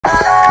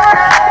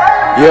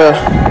Yeah,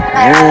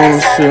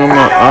 shit on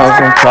my eyes,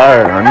 I'm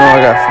tired. I know I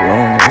got flow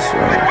in this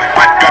way.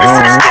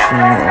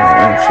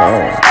 I'm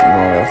tired. I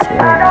know I got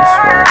flow in this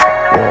way.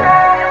 Yeah,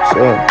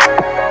 so,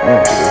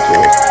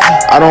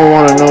 I don't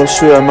wanna know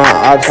shit on my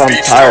eyes, I'm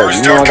tired.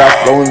 You know I got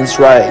flow in this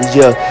right.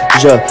 Yeah,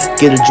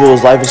 get the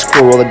jewels, life is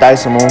cool. Roll the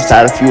dice, I'm on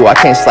side of fuel. I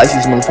can't slice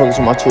these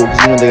motherfuckers with my tool, cause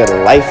you know they got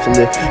a life to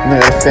live. And I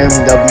got a family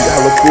that'll be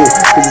hella cool,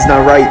 cause it's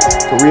not right,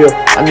 for real.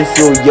 I need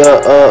fuel,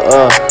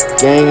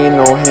 gang ain't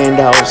no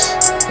handouts.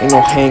 Ain't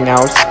no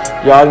hangouts.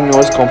 You already know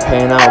it's gon'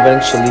 pan out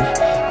eventually.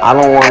 I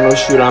don't want no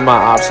shoot on my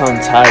ops,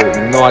 I'm tired.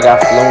 You know I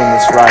got flow in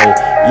this riot.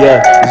 Yeah,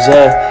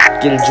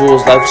 get the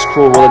jewels, life is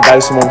cool. Roll the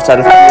dice, I'm on the side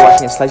of fuel.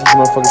 I can't slice these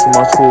motherfuckers with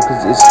my tool,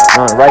 cause it's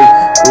not right.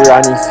 For real,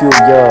 I need fuel,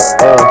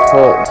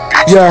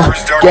 yeah,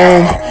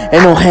 gang,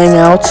 ain't no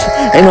hangouts,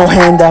 ain't no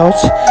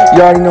handouts.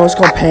 You already know it's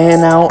gon'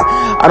 pan out.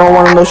 I don't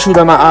wanna no shoot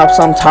on my ops,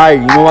 I'm tired.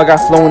 You know I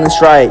got flow in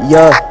this riot.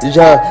 Yeah,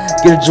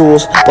 get the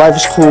jewels, life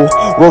is cool.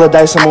 Roll the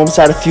dice, I'm on the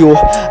side of fuel.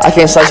 I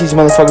can't slice these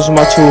motherfuckers with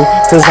my tool,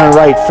 cause it's not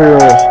right, for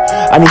real.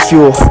 I need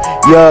fuel,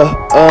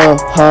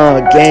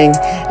 gang,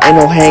 ain't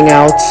no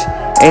hangouts,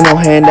 ain't no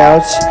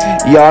handouts.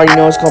 You already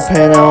know it's gon'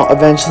 pan out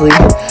eventually.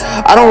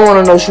 I don't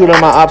wanna no shoot on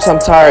my ops, I'm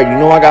tired. You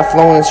know I got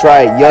flow in this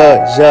right.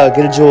 Yeah,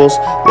 get the jewels,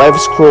 life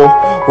is cool.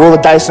 Roll the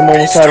dice, I'm on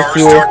the side of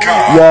fuel.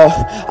 Yeah,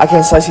 I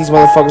can't slice these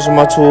motherfuckers with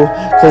my tool,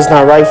 cause it's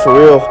not right, for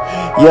real.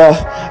 Yeah,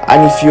 I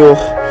need fuel.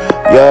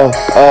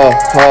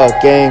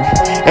 Gang,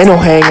 ain't no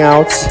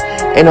hangouts,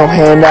 ain't no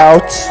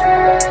handouts.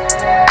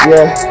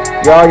 Yeah,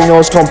 you already know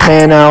it's gon'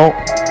 pan out.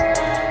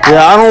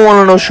 Yeah, I don't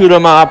wanna no shoot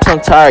on my ops, I'm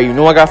tired. You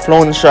know I got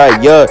flow in this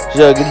right. Yeah,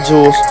 get the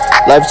jewels,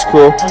 life is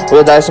cool.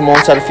 Roll the dice, I'm on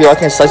the side of fuel. I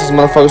can't slice these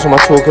motherfuckers with my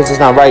tool, cause it's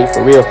not right,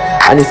 for real.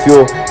 I need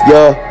fuel.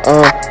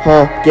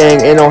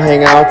 Gang, ain't no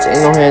hangouts,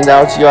 ain't no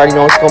handouts. You already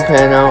know it's gon'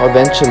 pan out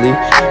eventually.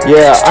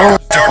 Yeah, I'm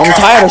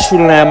tired of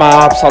shooting at my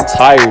ops, I'm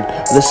tired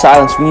of the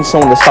silence. We need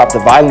someone to stop the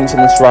violence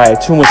in this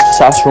riot. Too much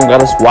testosterone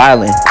got us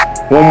wildin'.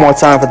 One more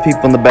time for the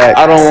people in the back.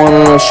 I don't want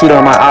to shoot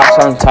on my ops,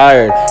 I'm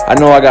tired. I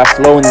know I got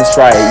flow in this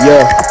riot.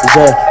 Yeah,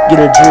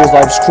 get the jewels,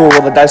 life is cool.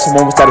 Roll the dice, I'm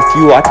almost out of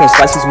fuel. I can't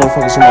slice these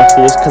motherfuckers with my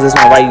tools, cause it's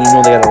not right, and you know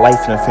they got a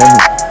life and a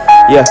family.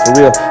 Yeah, for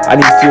real, I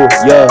need fuel.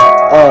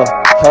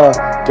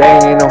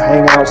 Gang, ain't no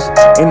hangouts,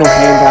 ain't no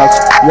handouts.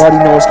 You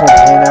already know it's gon'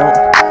 pan out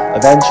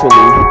eventually.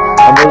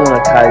 I'm rolling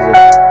a Kaiser.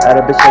 I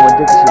had a bitch on my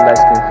dick and she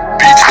likes me.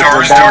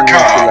 She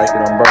like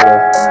it,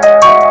 umbrella.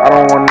 I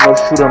don't want no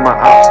shoot on my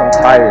ops, I'm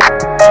tired.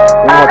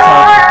 One more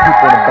time for the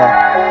people in the back.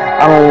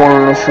 I don't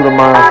want no shoot on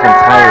my ops, I'm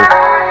tired.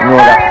 You know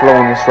I got flow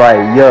in this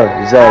riot. Yeah,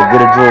 get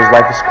the jewels,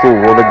 life is cool.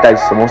 Roll the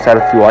dice, I'm on side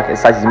of fuel. I can't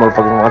slice these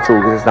motherfuckers with my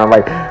tool, cause it's not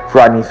right.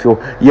 For I need fuel.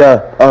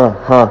 Yeah,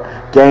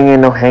 gang,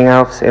 ain't no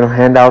hangouts, ain't no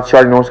handouts. You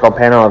already know it's gon'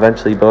 pan out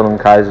eventually. Building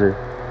Kaiser.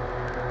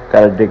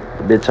 Got a dick,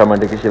 bitch on my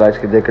dick and she likes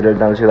it. Dick her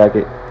down, she like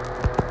it.